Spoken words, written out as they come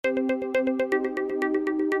Hello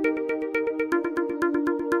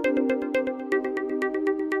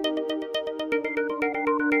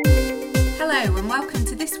and welcome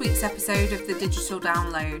to this week's episode of The Digital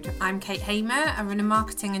Download. I'm Kate Hamer. I run a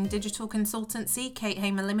marketing and digital consultancy, Kate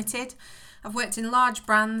Hamer Limited. I've worked in large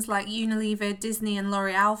brands like Unilever, Disney and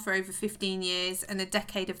L'Oreal for over 15 years, and a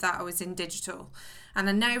decade of that I was in digital. And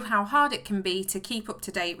I know how hard it can be to keep up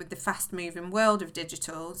to date with the fast-moving world of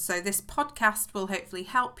digital, so this podcast will hopefully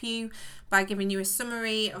help you by giving you a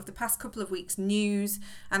summary of the past couple of weeks' news,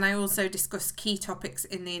 and I also discuss key topics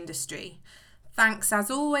in the industry. Thanks as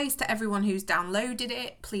always to everyone who's downloaded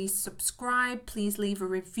it. Please subscribe, please leave a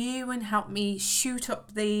review and help me shoot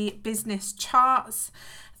up the business charts.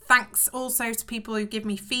 Thanks also to people who give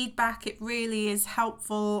me feedback. It really is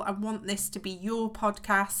helpful. I want this to be your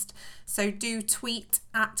podcast. So do tweet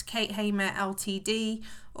at Kate Hamer Ltd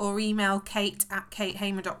or email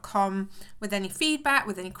kate@katehamer.com with any feedback,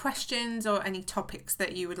 with any questions or any topics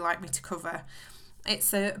that you would like me to cover.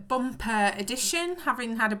 It's a bumper edition,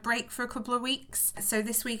 having had a break for a couple of weeks. So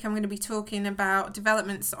this week I'm going to be talking about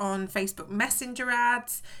developments on Facebook Messenger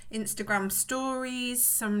ads, Instagram stories,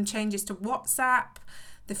 some changes to WhatsApp,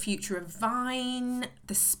 the future of Vine,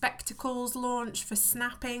 the Spectacles launch for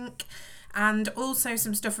Snap Inc., and also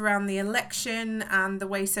some stuff around the election and the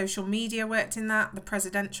way social media worked in that, the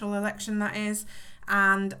presidential election that is.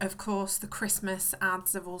 And of course, the Christmas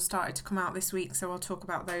ads have all started to come out this week, so I'll talk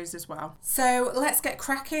about those as well. So let's get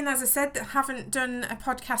cracking. As I said, I haven't done a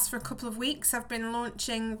podcast for a couple of weeks. I've been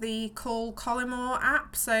launching the Call Collymore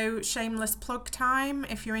app, so shameless plug time.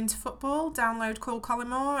 If you're into football, download Call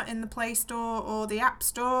Collymore in the Play Store or the App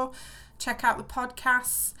Store. Check out the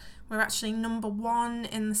podcasts. We're actually number 1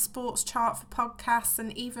 in the sports chart for podcasts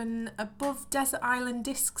and even above Desert Island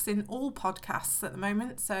Discs in all podcasts at the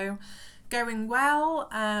moment, so going well.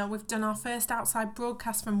 We've done our first outside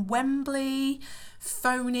broadcast from Wembley.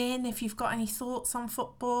 Phone in if you've got any thoughts on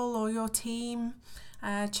football or your team.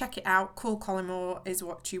 Check it out. Call Collymore is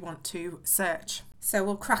what you want to search. So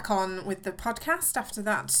we'll crack on with the podcast after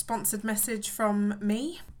that sponsored message from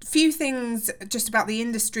me. A few things just about the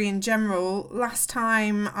industry in general. Last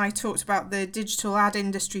time I talked about the digital ad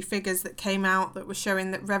industry figures that came out that were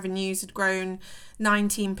showing that revenues had grown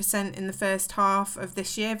 19% in the first half of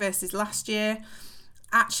this year versus last year.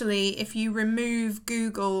 Actually, if you remove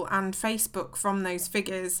Google and Facebook from those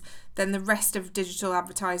figures, then the rest of digital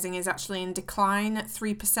advertising is actually in decline at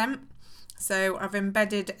 3%. So I've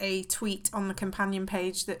embedded a tweet on the companion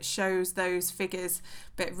page that shows those figures,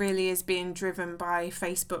 but it really is being driven by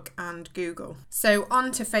Facebook and Google. So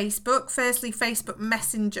on to Facebook. Firstly, Facebook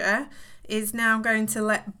Messenger is now going to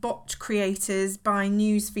let bot creators buy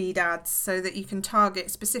newsfeed ads so that you can target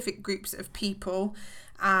specific groups of people,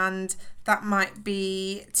 and that might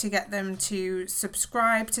be to get them to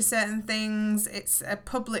subscribe to certain things. It's a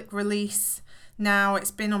public release now.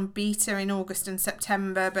 It's been on beta in August and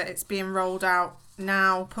September, but it's being rolled out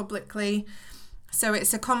now publicly. So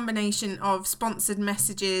it's a combination of sponsored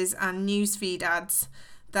messages and newsfeed ads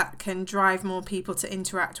that can drive more people to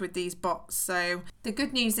interact with these bots. So the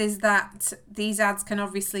good news is that these ads can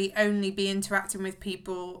obviously only be interacting with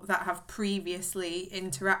people that have previously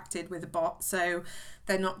interacted with a bot. So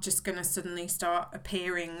they're not just going to suddenly start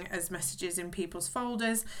appearing as messages in people's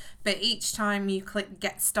folders, but each time you click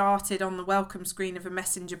get started on the welcome screen of a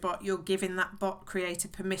messenger bot, you're giving that bot creator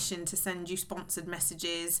permission to send you sponsored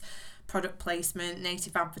messages, product placement,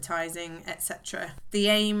 native advertising, etc. The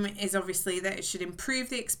aim is obviously that it should improve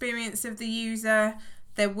the experience of the user.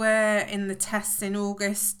 There were, in the tests in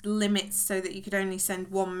August, limits so that you could only send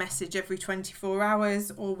one message every 24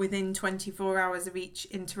 hours or within 24 hours of each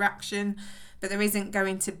interaction, but there isn't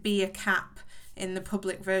going to be a cap in the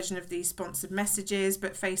public version of these sponsored messages,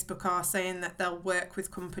 but Facebook are saying that they'll work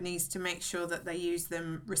with companies to make sure that they use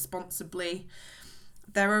them responsibly.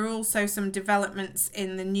 There are also some developments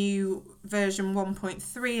in the new version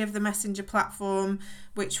 1.3 of the Messenger platform,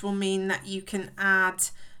 which will mean that you can add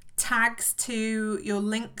tags to your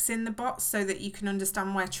links in the bots so that you can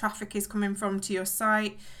understand where traffic is coming from to your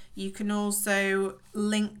site. You can also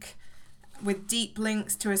link with deep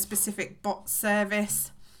links to a specific bot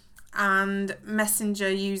service, and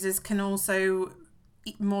Messenger users can also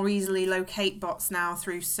more easily locate bots now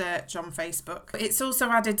through search on Facebook. It's also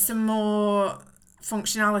added some more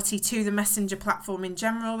functionality to the Messenger platform in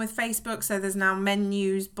general with Facebook. So there's now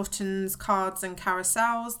menus, buttons, cards and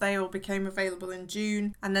carousels. They all became available in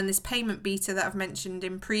June. And then this payment beta that I've mentioned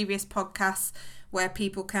in previous podcasts, where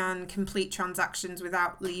people can complete transactions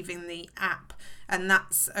without leaving the app. And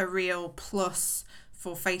that's a real plus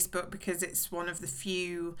for Facebook because it's one of the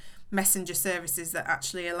few messenger services that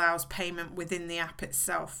actually allows payment within the app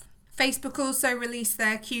itself. Facebook also released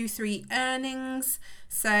their Q3 earnings.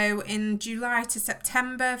 So in July to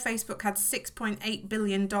September, Facebook had $6.8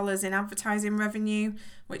 billion in advertising revenue,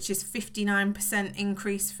 which is 59%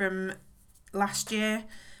 increase from last year.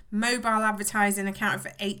 Mobile advertising accounted for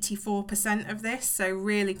 84% of this, so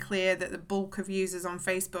really clear that the bulk of users on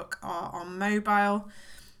Facebook are on mobile.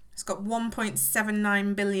 It's got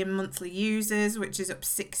 1.79 billion monthly users, which is up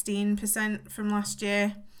 16% from last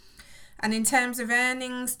year. And in terms of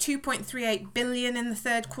earnings, 2.38 billion in the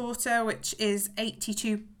third quarter, which is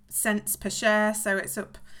 82 cents per share, so it's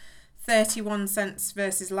up 31 cents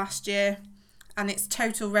versus last year. And its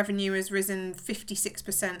total revenue has risen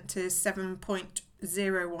 56% to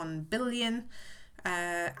 7.01 billion.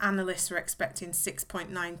 Analysts are expecting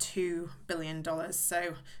 $6.92 billion,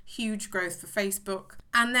 so huge growth for Facebook.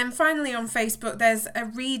 And then finally on Facebook, there's a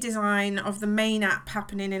redesign of the main app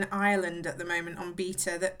happening in Ireland at the moment on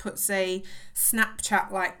beta that puts a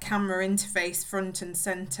Snapchat-like camera interface front and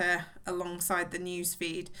centre alongside the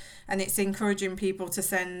newsfeed, and it's encouraging people to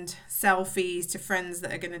send selfies to friends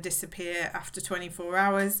that are going to disappear after 24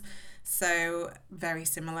 hours, so very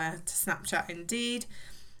similar to Snapchat indeed.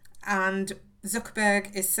 And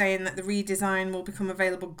Zuckerberg is saying that the redesign will become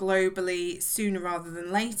available globally sooner rather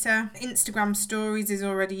than later. Instagram Stories is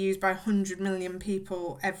already used by 100 million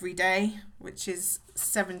people every day, which is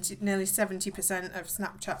nearly 70% of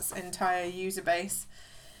Snapchat's entire user base.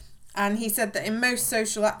 And he said that in most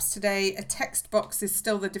social apps today, a text box is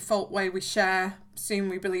still the default way we share. Soon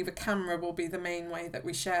we believe a camera will be the main way that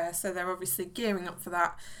we share. So they're obviously gearing up for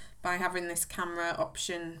that by having this camera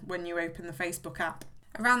option when you open the Facebook app.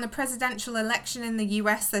 Around the presidential election in the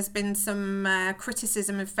US, there's been some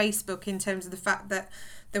criticism of Facebook in terms of the fact that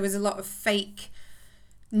there was a lot of fake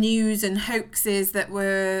news and hoaxes that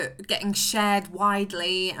were getting shared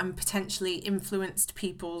widely and potentially influenced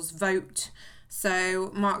people's vote.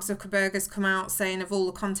 So Mark Zuckerberg has come out saying of all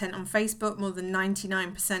the content on Facebook, more than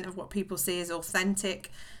 99% of what people see is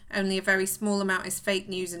authentic. Only a very small amount is fake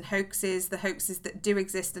news and hoaxes. The hoaxes that do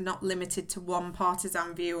exist are not limited to one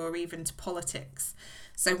partisan view or even to politics.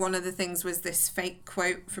 So one of the things was this fake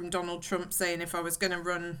quote from Donald Trump saying, if I was going to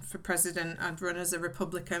run for president, I'd run as a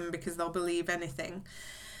Republican because they'll believe anything.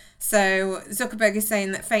 So Zuckerberg is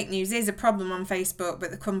saying that fake news is a problem on Facebook,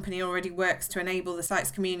 but the company already works to enable the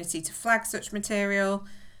site's community to flag such material.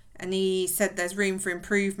 And he said there's room for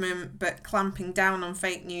improvement, but clamping down on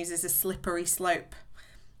fake news is a slippery slope.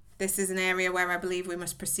 This is an area where I believe we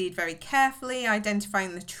must proceed very carefully.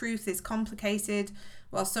 Identifying the truth is complicated.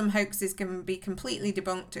 While some hoaxes can be completely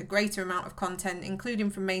debunked, a greater amount of content,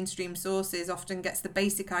 including from mainstream sources, often gets the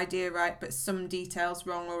basic idea right, but some details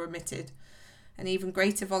wrong or omitted. An even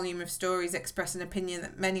greater volume of stories express an opinion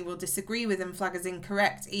that many will disagree with and flag as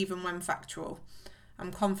incorrect, even when factual.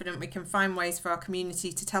 I'm confident we can find ways for our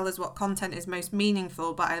community to tell us what content is most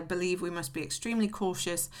meaningful, but I believe we must be extremely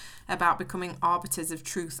cautious about becoming arbiters of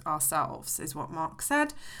truth ourselves, is what Mark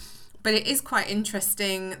said. But it is quite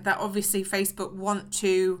interesting that obviously Facebook want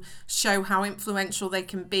to show how influential they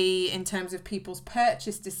can be in terms of people's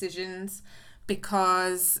purchase decisions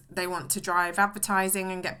because they want to drive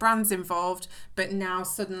advertising and get brands involved. But now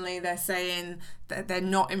suddenly they're saying that they're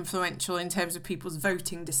not influential in terms of people's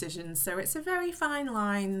voting decisions. So it's a very fine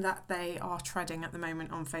line that they are treading at the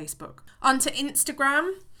moment on Facebook. On to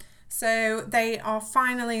Instagram. So they are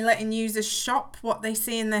finally letting users shop what they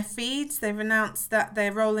see in their feeds. They've announced that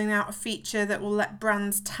they're rolling out a feature that will let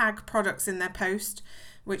brands tag products in their post,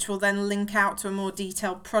 which will then link out to a more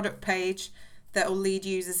detailed product page that will lead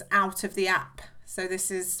users out of the app. So this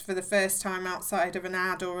is for the first time outside of an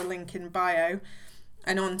ad or a link in bio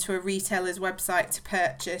and onto a retailer's website to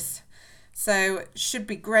purchase. So it should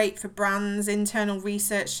be great for brands. Internal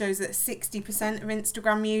research shows that 60% of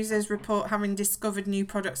Instagram users report having discovered new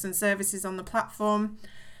products and services on the platform.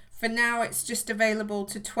 For now, it's just available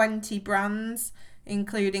to 20 brands,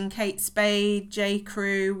 including Kate Spade, J.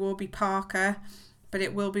 Crew, Warby Parker, but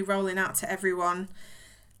it will be rolling out to everyone.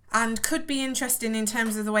 And could be interesting in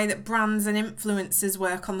terms of the way that brands and influencers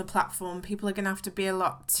work on the platform. People are going to have to be a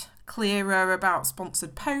lot clearer about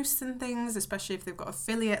sponsored posts and things, especially if they've got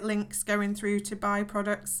affiliate links going through to buy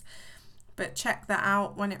products. But check that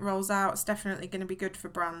out when it rolls out. It's definitely going to be good for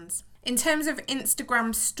brands. In terms of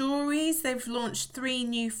Instagram stories, they've launched 3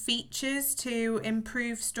 new features to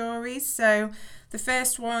improve stories. So the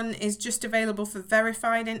first one is just available for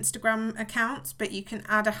verified Instagram accounts, but you can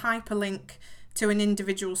add a hyperlink to an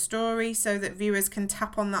individual story so that viewers can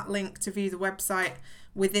tap on that link to view the website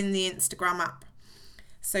within the Instagram app.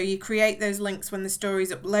 So you create those links when the story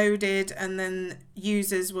is uploaded, and then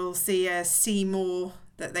users will see a see more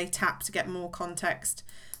that they tap to get more context.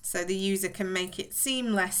 so the user can make it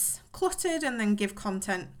seem less cluttered and then give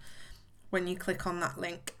content when you click on that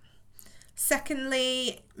link.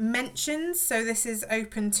 Secondly, mentions. So this is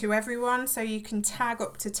open to everyone, so you can tag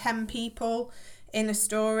up to 10 people in a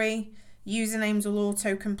story. Usernames will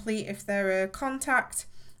auto-complete if they're a contact,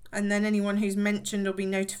 and then anyone who's mentioned will be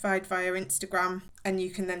notified via Instagram, and you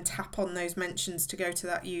can then tap on those mentions to go to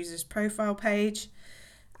that user's profile page.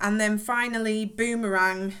 And then finally,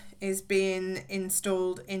 Boomerang is being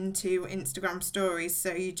installed into Instagram stories,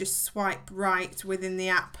 so you just swipe right within the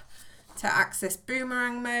app to access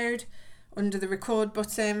Boomerang mode under the record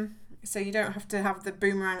button, so you don't have to have the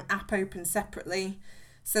Boomerang app open separately.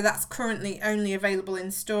 So that's currently only available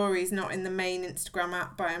in stories, not in the main Instagram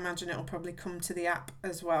app, but I imagine it'll probably come to the app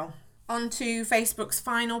as well. On to Facebook's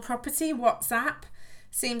final property, WhatsApp.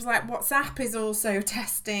 Seems like WhatsApp is also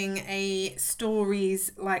testing a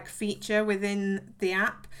stories-like feature within the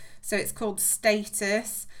app. So it's called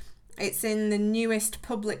Status. It's in the newest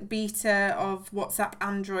public beta of WhatsApp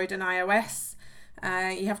Android and iOS.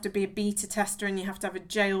 You have to be a beta tester and you have to have a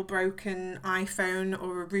jailbroken iPhone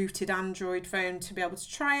or a rooted Android phone to be able to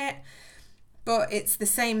try it. But it's the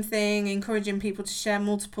same thing, encouraging people to share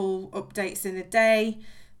multiple updates in a day.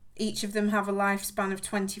 Each of them have a lifespan of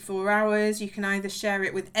 24 hours. You can either share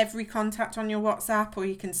it with every contact on your WhatsApp or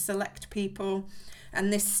you can select people.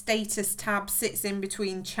 And this status tab sits in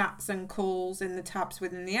between chats and calls in the tabs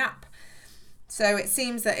within the app. So it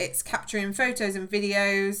seems that it's capturing photos and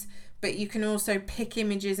videos, but you can also pick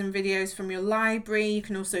images and videos from your library. You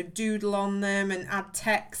can also doodle on them and add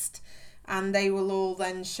text, and they will all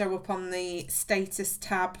then show up on the status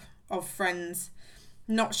tab of friends.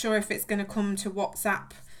 Not sure if it's going to come to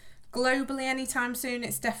WhatsApp globally anytime soon.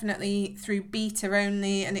 It's definitely through beta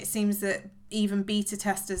only, and it seems that even beta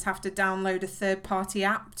testers have to download a third-party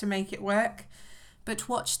app to make it work. But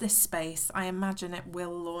watch this space. I imagine it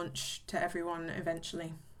will launch to everyone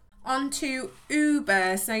eventually. On to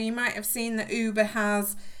Uber. So you might have seen that Uber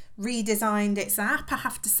has redesigned its app. I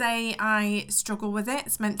have to say I struggle with it.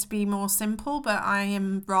 It's meant to be more simple, but I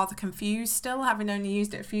am rather confused still, having only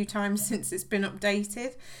used it a few times since it's been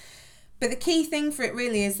updated. But the key thing for it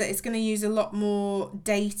really is that it's going to use a lot more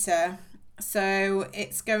data. So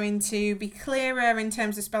it's going to be clearer in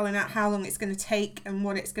terms of spelling out how long it's going to take and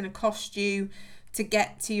what it's going to cost you to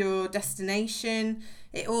get to your destination.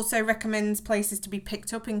 It also recommends places to be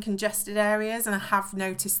picked up in congested areas, and I have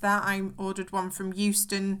noticed that. I ordered one from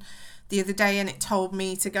Euston the other day and it told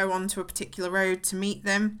me to go onto a particular road to meet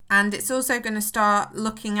them. And it's also going to start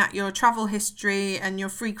looking at your travel history and your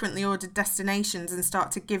frequently ordered destinations and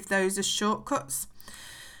start to give those as shortcuts.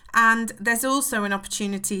 And there's also an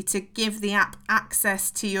opportunity to give the app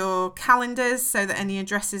access to your calendars so that any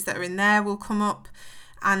addresses that are in there will come up,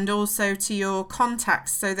 and also to your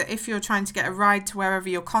contacts, so that if you're trying to get a ride to wherever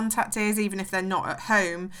your contact is, even if they're not at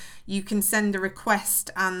home, you can send a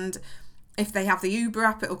request, and if they have the Uber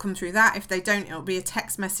app, it'll come through that. If they don't, it'll be a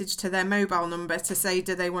text message to their mobile number to say,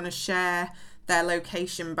 do they want to share their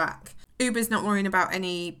location back? Uber's not worrying about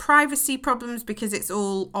any privacy problems because it's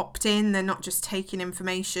all opt-in. They're not just taking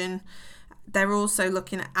information. They're also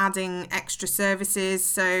looking at adding extra services,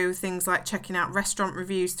 so things like checking out restaurant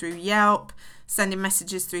reviews through Yelp, sending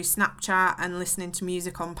messages through Snapchat, and listening to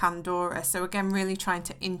music on Pandora. So again, really trying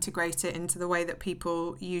to integrate it into the way that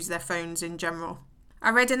people use their phones in general. I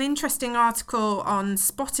read an interesting article on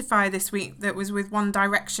Spotify this week that was with One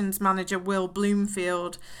Direction's manager, Will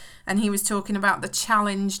Bloomfield, and he was talking about the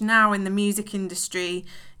challenge now in the music industry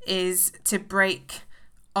is to break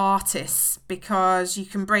artists, because you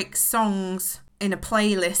can break songs in a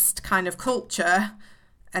playlist kind of culture,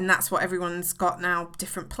 and that's what everyone's got now,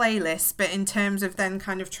 different playlists. But in terms of then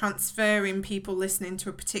kind of transferring people listening to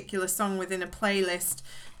a particular song within a playlist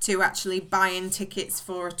to actually buying tickets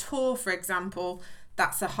for a tour, for example,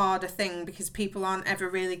 that's a harder thing because people aren't ever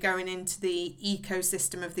really going into the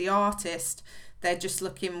ecosystem of the artist. They're just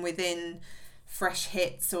looking within Fresh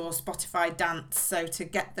Hits or Spotify Dance. So to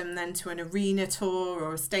get them then to an arena tour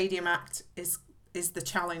or a stadium act is the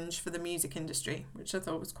challenge for the music industry, which I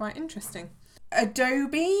thought was quite interesting.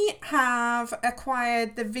 Adobe have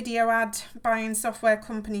acquired the video ad buying software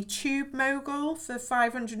company TubeMogul for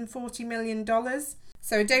 $540 million.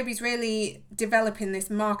 So Adobe's really developing this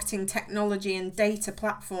marketing technology and data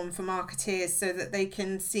platform for marketeers so that they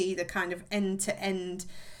can see the kind of end-to-end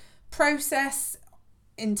process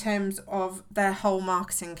in terms of their whole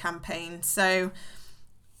marketing campaign. So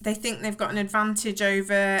they think they've got an advantage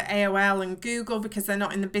over AOL and Google because they're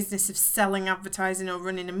not in the business of selling advertising or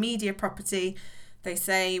running a media property. They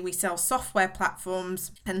say we sell software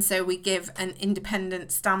platforms, and so we give an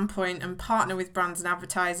independent standpoint and partner with brands and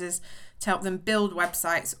advertisers to help them build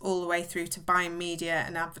websites all the way through to buying media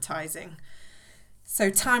and advertising. So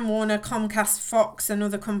Time Warner, Comcast, Fox and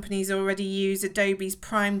other companies already use Adobe's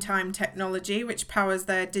Primetime technology, which powers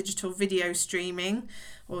their digital video streaming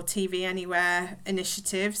or TV Anywhere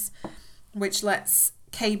initiatives, which lets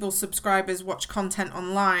cable subscribers watch content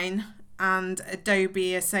online. And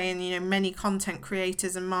Adobe are saying, many content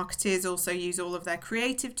creators and marketers also use all of their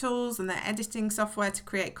creative tools and their editing software to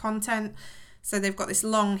create content. So they've got this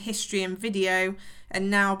long history in video,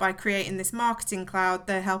 and now by creating this marketing cloud,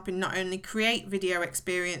 they're helping not only create video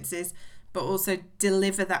experiences, but also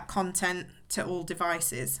deliver that content to all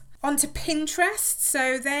devices. On to Pinterest.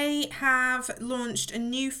 So they have launched a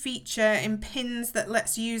new feature in pins that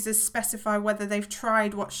lets users specify whether they've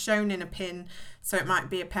tried what's shown in a pin. So it might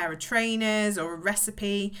be a pair of trainers or a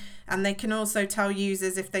recipe, and they can also tell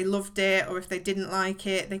users if they loved it or if they didn't like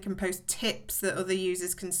it. They can post tips that other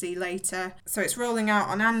users can see later. So it's rolling out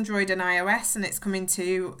on Android and iOS, and it's coming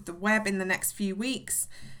to the web in the next few weeks.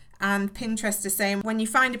 And Pinterest is saying when you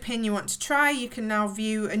find a pin you want to try, you can now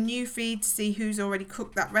view a new feed to see who's already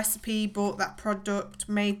cooked that recipe, bought that product,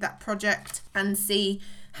 made that project, and see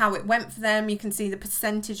how it went for them. You can see the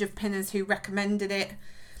percentage of pinners who recommended it.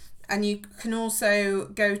 And you can also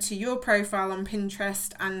go to your profile on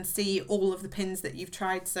Pinterest and see all of the pins that you've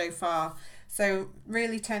tried so far. So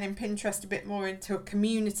really turning Pinterest a bit more into a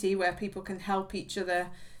community where people can help each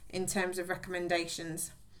other in terms of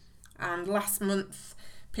recommendations. And last month,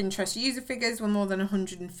 Pinterest user figures were more than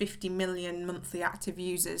 150 million monthly active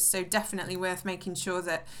users. So definitely worth making sure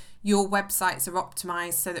that your websites are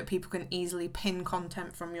optimized so that people can easily pin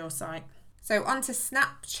content from your site. So on to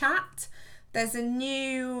Snapchat. There's a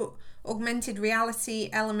new augmented reality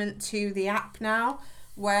element to the app now,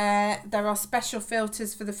 where there are special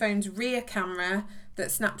filters for the phone's rear camera that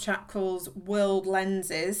Snapchat calls world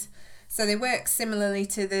lenses. So they work similarly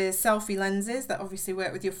to the selfie lenses that obviously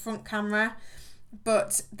work with your front camera,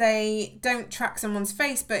 but they don't track someone's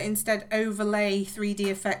face, but instead overlay 3D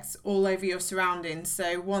effects all over your surroundings.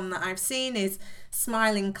 So one that I've seen is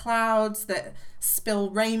smiling clouds that spill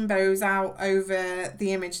rainbows out over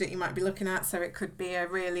the image that you might be looking at. So it could be a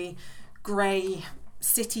really grey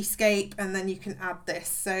cityscape, and then you can add this.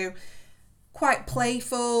 So quite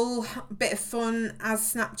playful, a bit of fun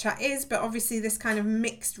as Snapchat is, but obviously this kind of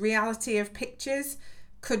mixed reality of pictures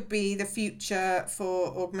could be the future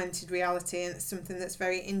for augmented reality, and it's something that's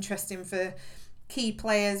very interesting for key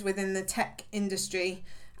players within the tech industry.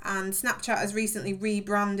 And Snapchat has recently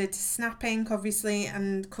rebranded to Snap Inc, obviously,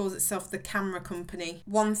 and calls itself the camera company.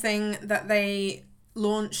 One thing that they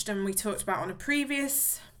launched and we talked about on a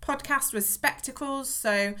previous podcast was spectacles.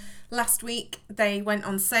 So last week they went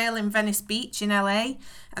on sale in Venice Beach in LA,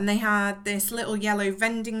 and they had this little yellow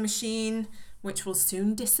vending machine which will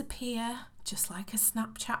soon disappear, just like a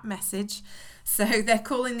Snapchat message. So they're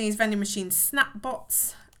calling these vending machines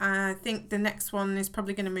Snapbots. I think the next one is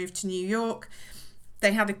probably going to move to New York.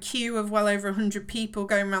 They had a queue of well over 100 people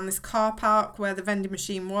going around this car park where the vending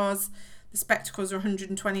machine was. The spectacles are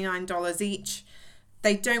 $129 each.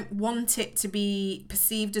 They don't want it to be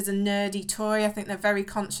perceived as a nerdy toy. I think they're very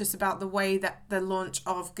conscious about the way that the launch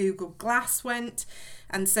of Google Glass went.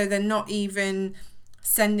 And so they're not even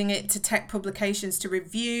sending it to tech publications to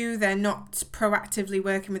review. They're not proactively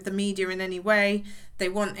working with the media in any way. They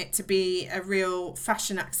want it to be a real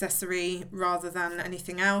fashion accessory rather than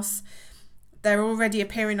anything else. They're already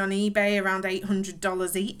appearing on eBay around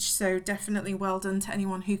 $800 each, so definitely well done to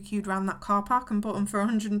anyone who queued around that car park and bought them for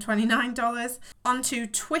 $129. On to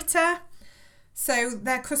Twitter. So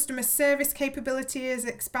their customer service capability is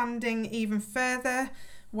expanding even further,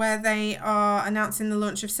 where they are announcing the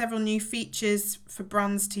launch of several new features for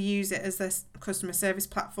brands to use it as their customer service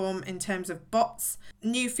platform in terms of bots.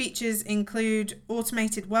 New features include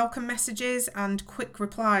automated welcome messages and quick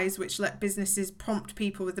replies, which let businesses prompt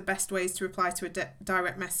people with the best ways to reply to a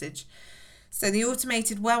direct message. So the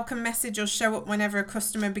automated welcome message will show up whenever a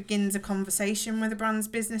customer begins a conversation with a brand's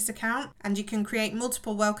business account, and you can create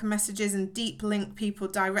multiple welcome messages and deep link people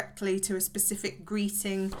directly to a specific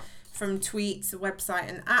greeting from tweets, the website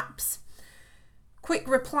and apps. Quick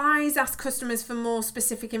replies ask customers for more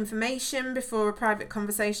specific information before a private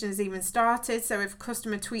conversation has even started. So if a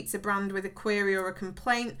customer tweets a brand with a query or a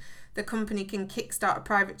complaint, the company can kickstart a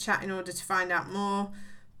private chat in order to find out more.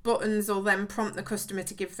 Buttons will then prompt the customer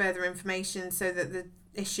to give further information so that the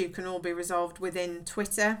issue can all be resolved within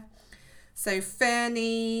Twitter. So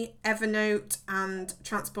Fernie, Evernote and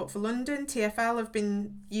Transport for London, TfL, have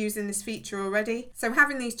been using this feature already. So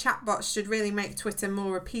having these chatbots should really make Twitter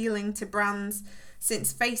more appealing to brands.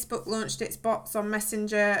 Since Facebook launched its bots on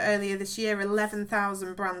Messenger earlier this year,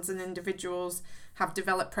 11,000 brands and individuals have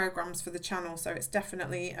developed programs for the channel. So it's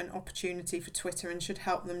definitely an opportunity for Twitter and should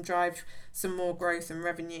help them drive some more growth and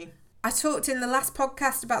revenue. I talked in the last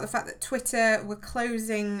podcast about the fact that Twitter were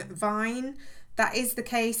closing Vine. That is the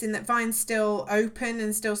case in that Vine's still open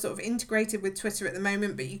and still sort of integrated with Twitter at the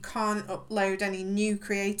moment, but you can't upload any new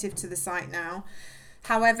creative to the site now.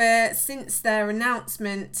 However, since their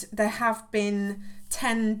announcement, there have been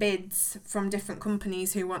 10 bids from different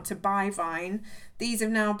companies who want to buy Vine. These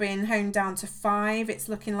have now been honed down to 5. It's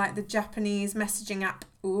looking like the Japanese messaging app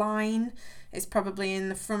Line is probably in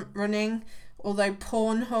the front running. Although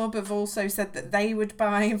Pornhub have also said that they would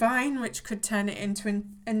buy Vine, which could turn it into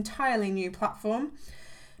an entirely new platform.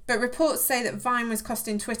 But reports say that Vine was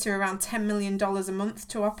costing Twitter around $10 million a month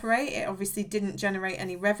to operate. It obviously didn't generate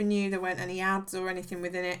any revenue. There weren't any ads or anything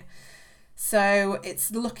within it. So it's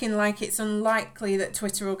looking like it's unlikely that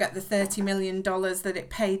Twitter will get the $30 million that it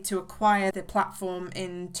paid to acquire the platform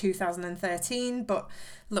in 2013, but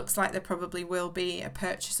looks like there probably will be a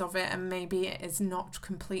purchase of it, and maybe it is not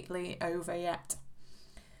completely over yet.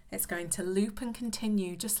 It's going to loop and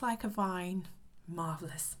continue just like a Vine.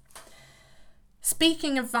 Marvellous.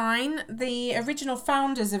 Speaking of Vine, the original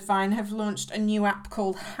founders of Vine have launched a new app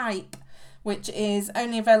called Hype, which is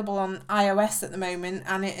only available on iOS at the moment,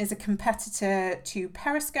 and it is a competitor to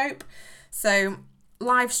Periscope. So,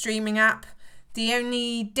 live streaming app. The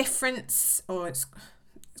only difference, or it's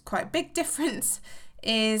quite a big difference,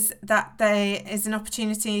 is that there is an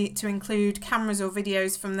opportunity to include cameras or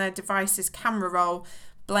videos from their device's camera roll,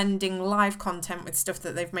 blending live content with stuff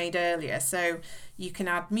that they've made earlier. So you can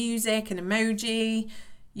add music and emoji,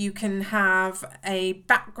 you can have a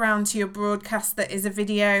background to your broadcast that is a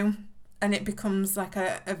video, and it becomes like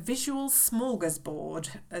a visual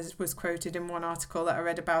smorgasbord, as was quoted in one article that I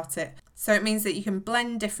read about it. So it means that you can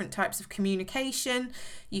blend different types of communication.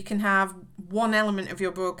 You can have one element of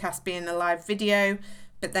your broadcast being a live video,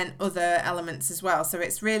 but then other elements as well. So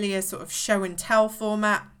it's really a sort of show and tell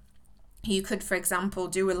format. You could, for example,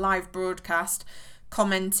 do a live broadcast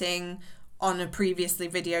commenting on a previously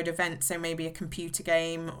videoed event, so maybe a computer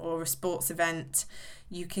game or a sports event.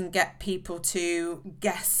 You can get people to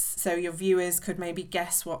guess, so your viewers could maybe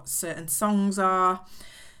guess what certain songs are.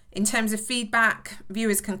 In terms of feedback,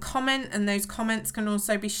 viewers can comment, and those comments can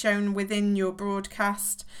also be shown within your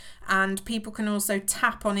broadcast. And people can also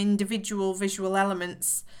tap on individual visual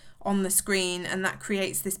elements on the screen, and that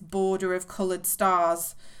creates this border of coloured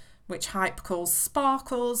stars, which Hype calls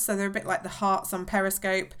sparkles. So they're a bit like the hearts on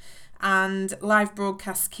Periscope. And live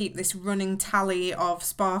broadcasts keep this running tally of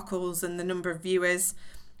sparkles and the number of viewers.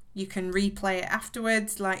 You can replay it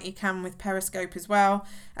afterwards like you can with Periscope as well.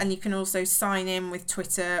 And you can also sign in with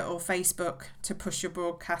Twitter or Facebook to push your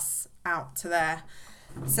broadcasts out to there.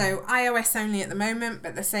 So iOS only at the moment,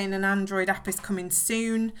 but they're saying an Android app is coming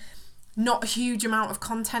soon. Not a huge amount of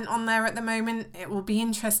content on there at the moment. It will be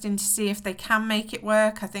interesting to see if they can make it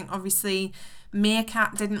work. I think obviously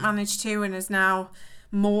Meerkat didn't manage to, and has now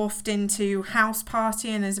morphed into House Party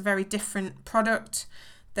and is a very different product.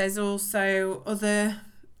 There's also other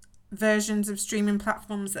versions of streaming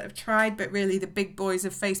platforms that have tried, but really the big boys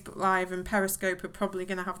of Facebook Live and Periscope are probably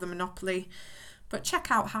going to have the monopoly. But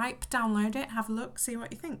check out Hype, download it, have a look, see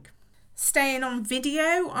what you think. Staying on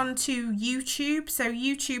video, onto YouTube. So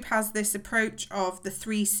YouTube has this approach of the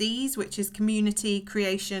 3 C's, which is community,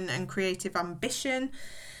 creation and creative ambition.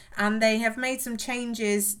 And they have made some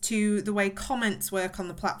changes to the way comments work on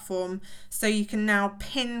the platform. So you can now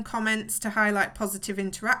pin comments to highlight positive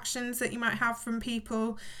interactions that you might have from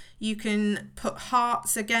people. You can put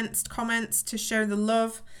hearts against comments to show the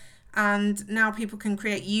love. And now people can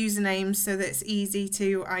create usernames so that it's easy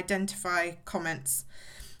to identify comments.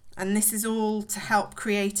 And this is all to help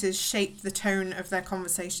creators shape the tone of their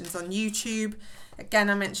conversations on YouTube.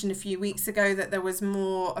 Again, I mentioned a few weeks ago that there was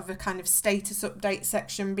more of a kind of status update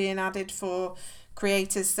section being added for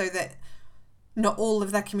creators so that not all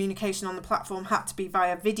of their communication on the platform had to be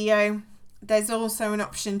via video. There's also an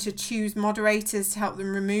option to choose moderators to help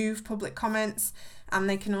them remove public comments, and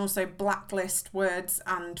they can also blacklist words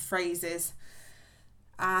and phrases.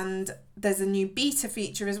 And there's a new beta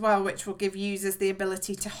feature as well, which will give users the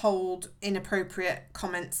ability to hold inappropriate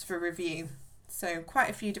comments for review. So quite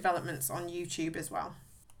a few developments on YouTube as well.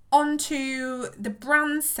 On to the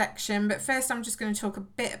brands section, but first I'm just going to talk a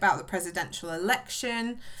bit about the presidential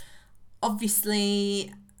election.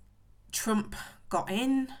 Obviously, Trump got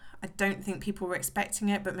in. I don't think people were expecting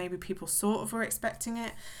it, but maybe people sort of were expecting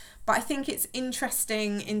it. But I think it's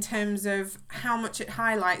interesting in terms of how much it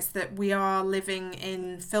highlights that we are living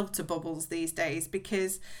in filter bubbles these days,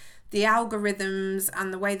 because the algorithms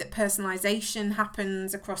and the way that personalization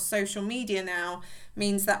happens across social media now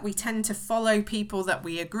means that we tend to follow people that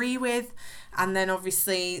we agree with, and then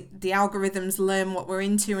obviously the algorithms learn what we're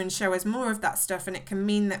into and show us more of that stuff, and it can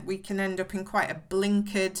mean that we can end up in quite a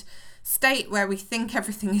blinkered state where we think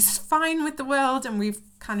everything is fine with the world and we've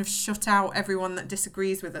kind of shut out everyone that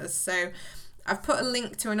disagrees with us. So I've put a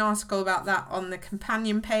link to an article about that on the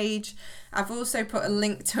companion page. I've also put a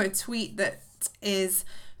link to a tweet that is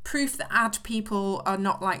proof that ad people are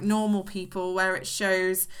not like normal people, where it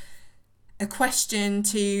shows a question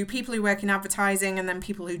to people who work in advertising and then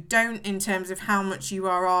people who don't, in terms of how much you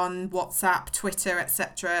are on WhatsApp, Twitter,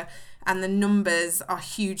 etc. And the numbers are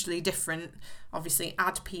hugely different. Obviously,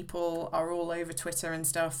 ad people are all over Twitter and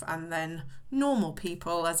stuff, and then normal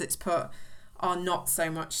people, as it's put, are not so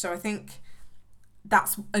much. So I think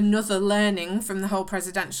that's another learning from the whole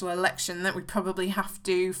presidential election, that we probably have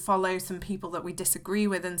to follow some people that we disagree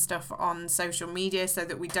with and stuff on social media so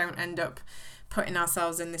that we don't end up putting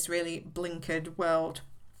ourselves in this really blinkered world.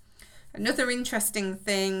 Another interesting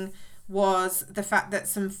thing was the fact that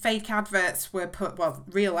some fake adverts were put, well,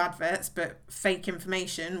 real adverts, but fake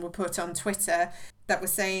information were put on Twitter that were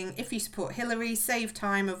saying, if you support Hillary, save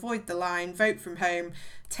time, avoid the line, vote from home,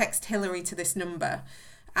 text Hillary to this number.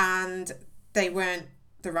 And they weren't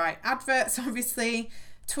the right adverts, obviously.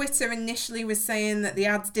 Twitter initially was saying that the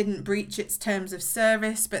ads didn't breach its terms of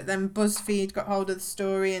service, but then BuzzFeed got hold of the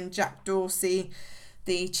story and Jack Dorsey,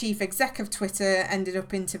 the chief exec of Twitter, ended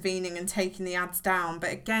up intervening and taking the ads down.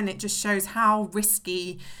 But again, it just shows how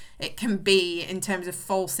risky it can be in terms of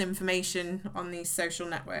false information on these social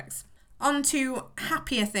networks. On to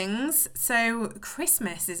happier things. So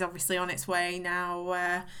Christmas is obviously on its way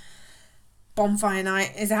now. Bonfire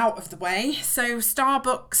night is out of the way. So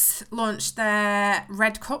Starbucks launched their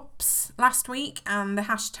Red Cups last week, and the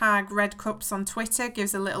hashtag Red Cups on Twitter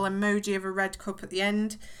gives a little emoji of a red cup at the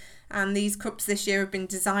end. And these cups this year have been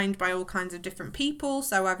designed by all kinds of different people.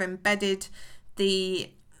 So I've embedded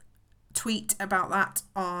the tweet about that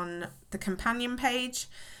on the companion page.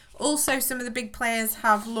 Also, some of the big players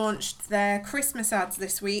have launched their Christmas ads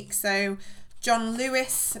this week. So John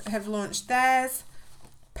Lewis have launched theirs.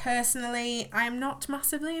 Personally, I am not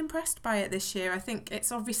massively impressed by it this year. I think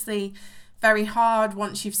it's obviously very hard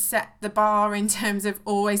once you've set the bar in terms of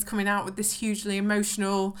always coming out with this hugely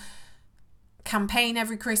emotional campaign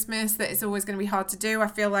every Christmas, that it's always going to be hard to do. I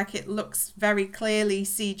feel like it looks very clearly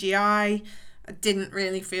CGI. I didn't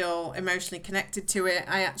really feel emotionally connected to it.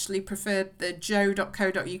 I actually preferred the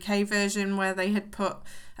joe.co.uk version, where they had put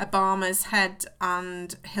Obama's head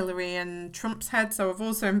and Hillary and Trump's head. So I've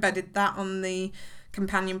also embedded that on the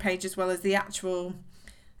companion page, as well as the actual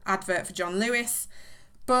advert for John Lewis.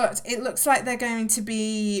 But it looks like they're going to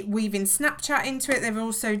be weaving Snapchat into it. They're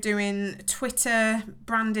also doing Twitter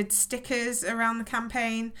branded stickers around the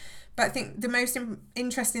campaign. But I think the most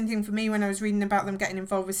interesting thing for me when I was reading about them getting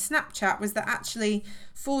involved with Snapchat was that actually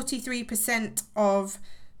 43% of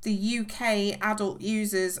the UK adult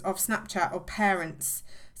users of Snapchat are parents.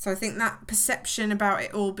 So I think that perception about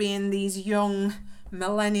it all being these young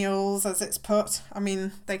millennials, as it's put, I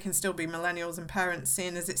mean, they can still be millennials and parents,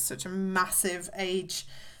 seeing as it's such a massive age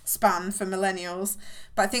span for millennials.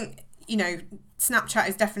 But I think, you know, Snapchat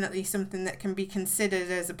is definitely something that can be considered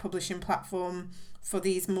as a publishing platform for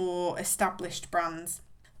these more established brands.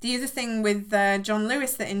 The other thing with John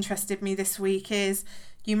Lewis that interested me this week is,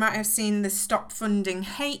 you might have seen the Stop Funding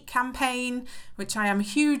Hate campaign, which I am a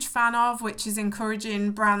huge fan of, which is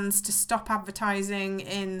encouraging brands to stop advertising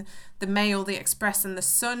in the Mail, the Express and the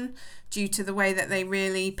Sun due to the way that they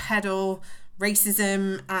really peddle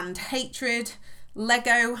racism and hatred.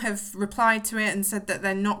 Lego have replied to it and said that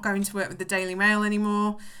they're not going to work with the Daily Mail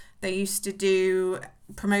anymore. They used to do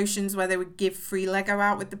promotions where they would give free Lego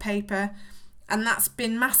out with the paper. And that's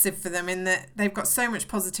been massive for them, in that they've got so much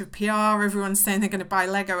positive PR. Everyone's saying they're going to buy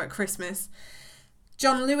Lego at Christmas.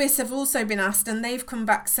 John Lewis have also been asked, and they've come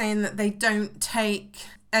back saying that they don't take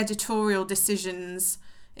editorial decisions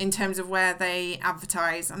in terms of where they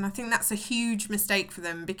advertise. And I think that's a huge mistake for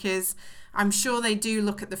them, because I'm sure they do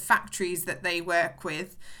look at the factories that they work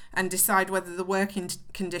with and decide whether the working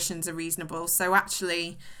conditions are reasonable. So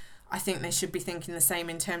actually, I think they should be thinking the same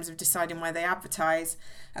in terms of deciding where they advertise.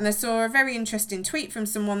 And I saw a very interesting tweet from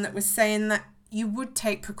someone that was saying that, you would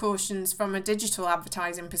take precautions from a digital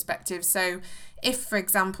advertising perspective. So if, for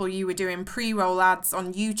example, you were doing pre-roll ads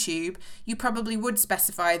on YouTube, you probably would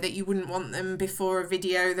specify that you wouldn't want them before a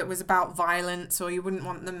video that was about violence, or you wouldn't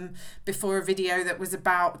want them before a video that was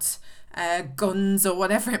about guns or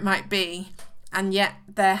whatever it might be. And yet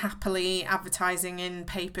they're happily advertising in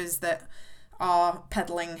papers that are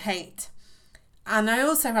peddling hate. And I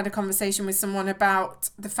also had a conversation with someone about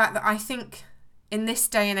the fact that I think in this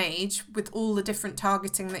day and age, with all the different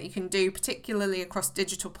targeting that you can do, particularly across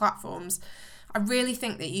digital platforms, I really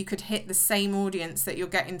think that you could hit the same audience that you're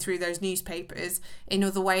getting through those newspapers in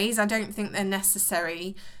other ways. I don't think they're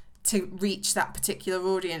necessary to reach that particular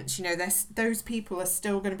audience. You know, those people are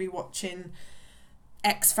still going to be watching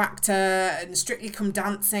X Factor and Strictly Come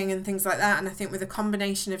Dancing and things like that. And I think with a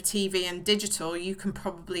combination of TV and digital, you can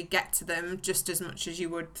probably get to them just as much as you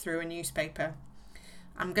would through a newspaper.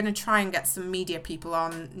 I'm going to try and get some media people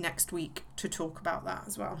on next week to talk about that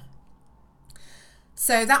as well.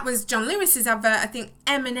 So that was John Lewis's advert. I think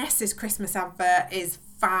M&S's Christmas advert is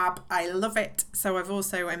fab. I love it. So I've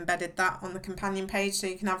also embedded that on the companion page so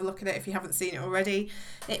you can have a look at it if you haven't seen it already.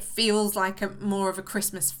 It feels like more of a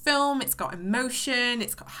Christmas film. It's got emotion.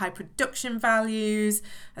 It's got high production values.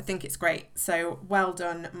 I think it's great. So well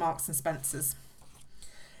done, Marks and Spencer's.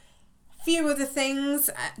 Few other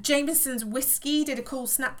things. Jameson's Whiskey did a cool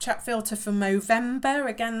Snapchat filter for Movember.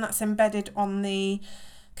 Again, that's embedded on the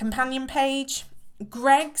companion page.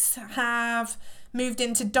 Greggs have moved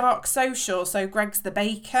into dark social. So Greggs the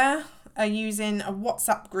Baker are using a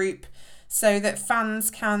WhatsApp group so that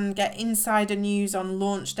fans can get insider news on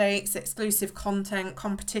launch dates, exclusive content,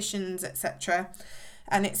 competitions, etc.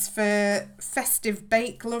 And it's for festive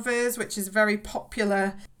bake lovers, which is very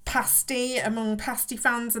popular pasty among pasty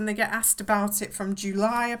fans, and they get asked about it from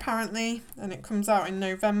July apparently, and it comes out in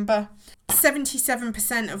November.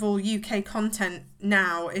 77% of all UK content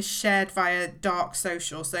now is shared via dark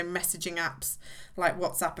social, so messaging apps like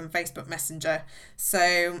WhatsApp and Facebook Messenger.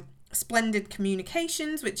 So Splendid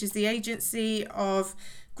Communications, which is the agency of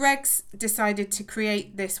Greggs, decided to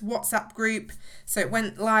create this WhatsApp group. So it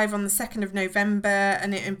went live on the 2nd of November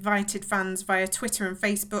and it invited fans via Twitter and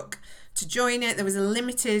Facebook to join it. There was a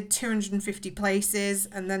limited 250 places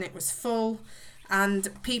and then it was full. And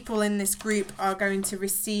people in this group are going to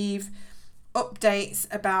receive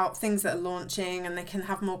updates about things that are launching, and they can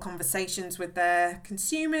have more conversations with their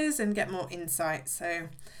consumers and get more insight. So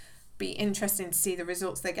be interesting to see the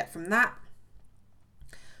results they get from that.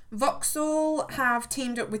 Vauxhall have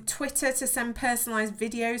teamed up with Twitter to send personalised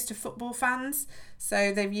videos to football fans.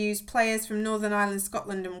 So they've used players from Northern Ireland,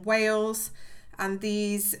 Scotland and Wales, and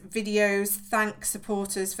these videos thank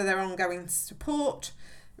supporters for their ongoing support.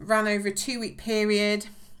 Ran over a 2-week period.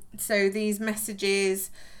 So these messages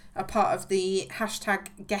are part of the hashtag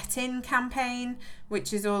 #GetIn campaign,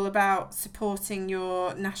 which is all about supporting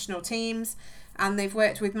your national teams. And they've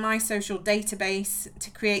worked with My Social Database to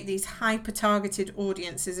create these hyper-targeted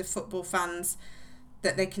audiences of football fans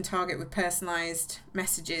that they can target with personalised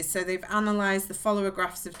messages. So they've analysed the follower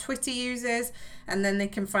graphs of Twitter users, and then they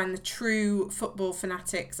can find the true football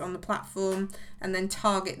fanatics on the platform and then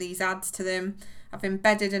target these ads to them. I've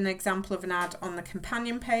embedded an example of an ad on the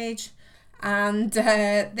companion page. And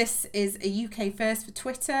this is a UK first for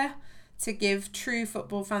Twitter to give true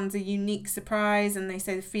football fans a unique surprise, and they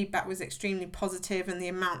say the feedback was extremely positive and the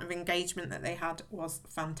amount of engagement that they had was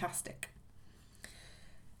fantastic.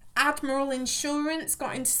 Admiral Insurance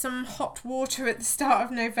got into some hot water at the start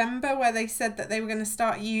of November where they said that they were going to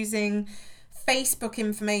start using Facebook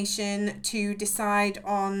information to decide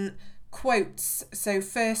on quotes, so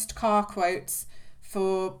first car quotes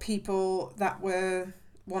for people that were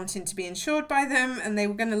wanting to be insured by them, and they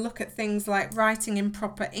were going to look at things like writing in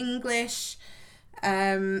proper English,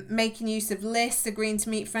 making use of lists, agreeing to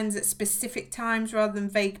meet friends at specific times rather than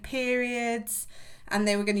vague periods, and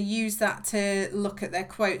they were going to use that to look at their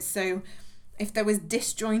quotes. So if there was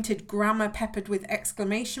disjointed grammar peppered with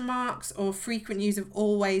exclamation marks or frequent use of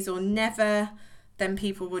always or never, then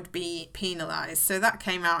people would be penalised. So that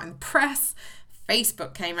came out in the press.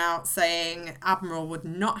 Facebook came out saying Admiral would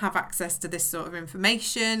not have access to this sort of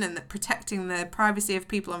information and that protecting the privacy of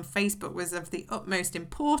people on Facebook was of the utmost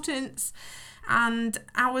importance. And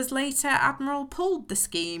hours later, Admiral pulled the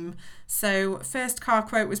scheme. So first car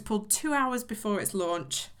quote was pulled 2 hours before its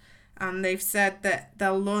launch. And they've said that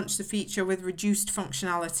they'll launch the feature with reduced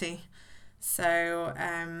functionality. So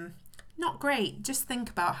not great. Just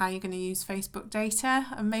think about how you're going to use Facebook data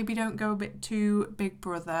and maybe don't go a bit too Big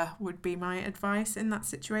Brother would be my advice in that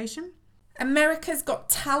situation. America's Got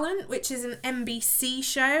Talent, which is an NBC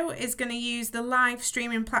show, is going to use the live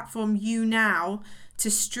streaming platform YouNow to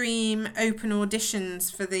stream open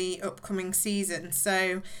auditions for the upcoming season.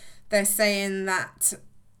 So they're saying that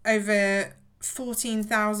over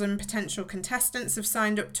 14,000 potential contestants have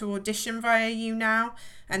signed up to audition via YouNow,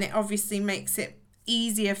 and it obviously makes it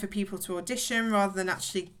easier for people to audition rather than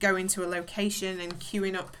actually going to a location and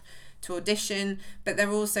queuing up to audition. But they're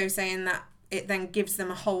also saying that it then gives them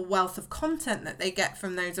a whole wealth of content that they get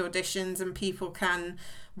from those auditions, and people can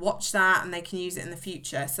watch that and they can use it in the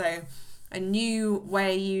future. So a new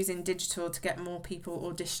way using digital to get more people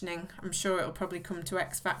auditioning. I'm sure it'll probably come to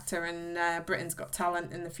X Factor and Britain's Got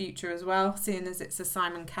Talent in the future as well, seeing as it's a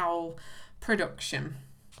Simon Cowell production.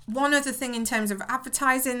 One other thing in terms of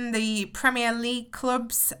advertising, the Premier League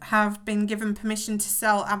clubs have been given permission to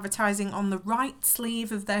sell advertising on the right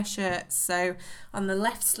sleeve of their shirts. So on the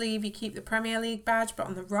left sleeve you keep the Premier League badge, but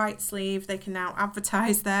on the right sleeve they can now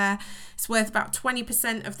advertise there. It's worth about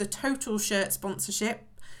 20% of the total shirt sponsorship.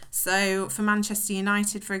 So for Manchester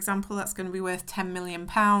United, for example, that's going to be worth £10 million.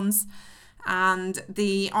 And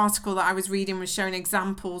the article that I was reading was showing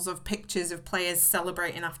examples of pictures of players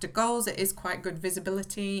celebrating after goals. It is quite good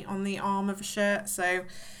visibility on the arm of a shirt. So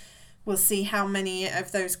we'll see how many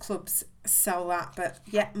of those clubs sell that. But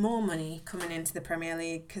yet more money coming into the Premier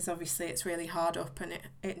League, because obviously it's really hard up and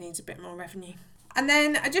it needs a bit more revenue. And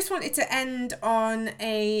then I just wanted to end on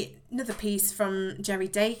another piece from Jerry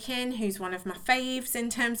Dakin, who's one of my faves in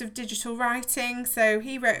terms of digital writing. So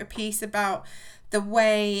he wrote a piece about the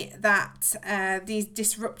way that these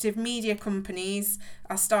disruptive media companies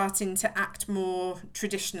are starting to act more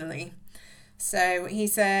traditionally. So he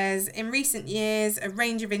says, in recent years, a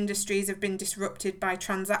range of industries have been disrupted by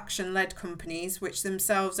transaction-led companies, which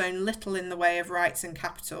themselves own little in the way of rights and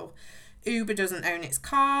capital. Uber doesn't own its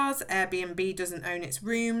cars, Airbnb doesn't own its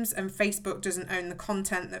rooms, and Facebook doesn't own the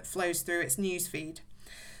content that flows through its newsfeed.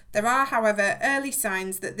 There are, however, early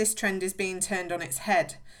signs that this trend is being turned on its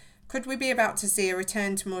head. Could we be about to see a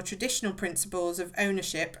return to more traditional principles of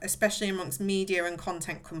ownership, especially amongst media and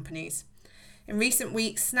content companies? In recent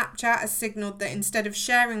weeks, Snapchat has signalled that instead of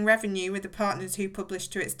sharing revenue with the partners who publish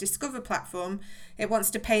to its Discover platform, it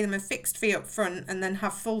wants to pay them a fixed fee up front and then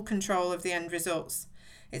have full control of the end results.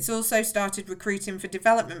 It's also started recruiting for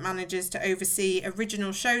development managers to oversee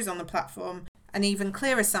original shows on the platform, an even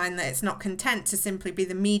clearer sign that it's not content to simply be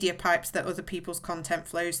the media pipes that other people's content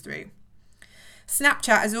flows through.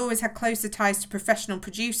 Snapchat has always had closer ties to professional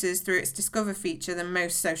producers through its Discover feature than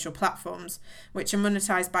most social platforms, which are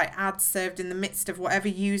monetized by ads served in the midst of whatever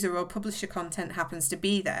user or publisher content happens to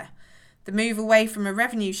be there. The move away from a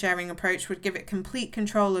revenue sharing approach would give it complete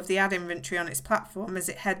control of the ad inventory on its platform as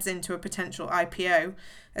it heads into a potential IPO,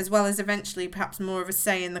 as well as eventually perhaps more of a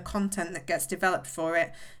say in the content that gets developed for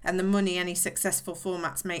it and the money any successful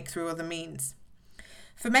formats make through other means.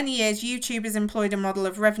 For many years, YouTube has employed a model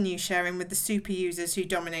of revenue sharing with the super users who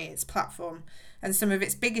dominate its platform, and some of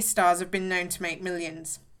its biggest stars have been known to make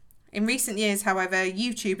millions. In recent years, however,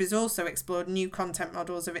 YouTube has also explored new content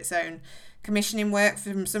models of its own, commissioning work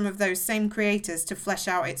from some of those same creators to flesh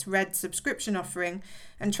out its Red subscription offering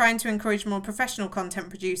and trying to encourage more professional content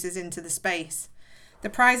producers into the space. The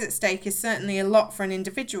prize at stake is certainly a lot for an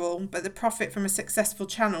individual, but the profit from a successful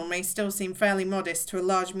channel may still seem fairly modest to a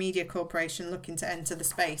large media corporation looking to enter the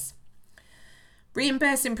space.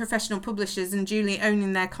 Reimbursing professional publishers and duly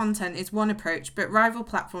owning their content is one approach, but rival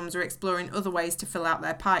platforms are exploring other ways to fill out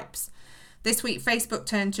their pipes. This week, Facebook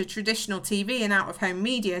turned to traditional TV and out-of-home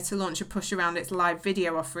media to launch a push around its live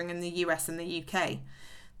video offering in the US and the UK.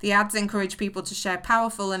 The ads encourage people to share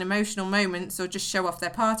powerful and emotional moments or just show off their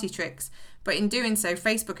party tricks, but in doing so,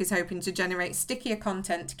 Facebook is hoping to generate stickier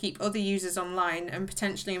content to keep other users online and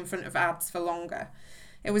potentially in front of ads for longer.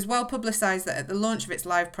 It was well publicised that at the launch of its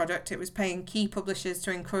live product, it was paying key publishers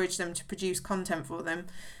to encourage them to produce content for them,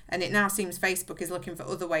 and it now seems Facebook is looking for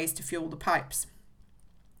other ways to fuel the pipes.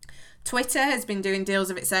 Twitter has been doing deals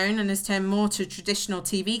of its own and has turned more to traditional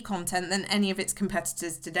TV content than any of its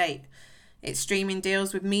competitors to date. Its streaming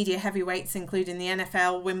deals with media heavyweights, including the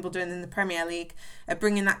NFL, Wimbledon and the Premier League, are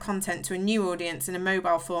bringing that content to a new audience in a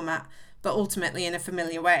mobile format, but ultimately in a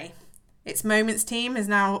familiar way. Its Moments team has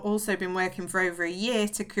now also been working for over a year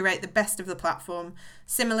to curate the best of the platform,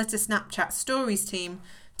 similar to Snapchat's Stories team,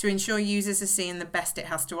 to ensure users are seeing the best it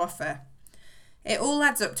has to offer. It all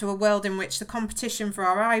adds up to a world in which the competition for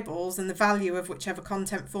our eyeballs and the value of whichever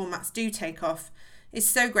content formats do take off is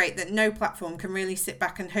so great that no platform can really sit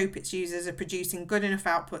back and hope its users are producing good enough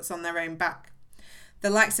outputs on their own back. The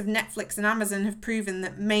likes of Netflix and Amazon have proven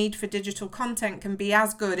that made-for-digital content can be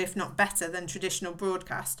as good, if not better, than traditional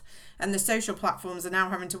broadcast, and the social platforms are now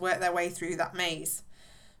having to work their way through that maze.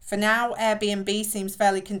 For now, Airbnb seems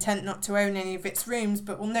fairly content not to own any of its rooms,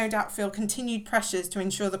 but will no doubt feel continued pressures to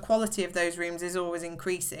ensure the quality of those rooms is always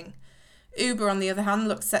increasing. Uber, on the other hand,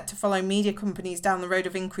 looks set to follow media companies down the road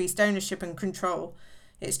of increased ownership and control.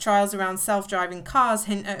 Its trials around self-driving cars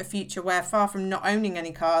hint at a future where, far from not owning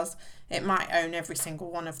any cars, it might own every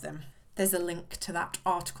single one of them. There's a link to that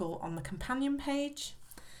article on the companion page.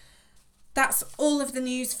 That's all of the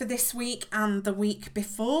news for this week and the week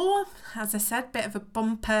before. As I said, bit of a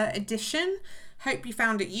bumper edition. Hope you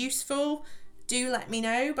found it useful. Do let me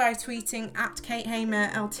know by tweeting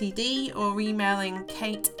 @KateHamer Ltd or emailing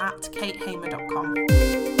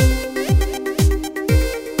kate@katehamer.com.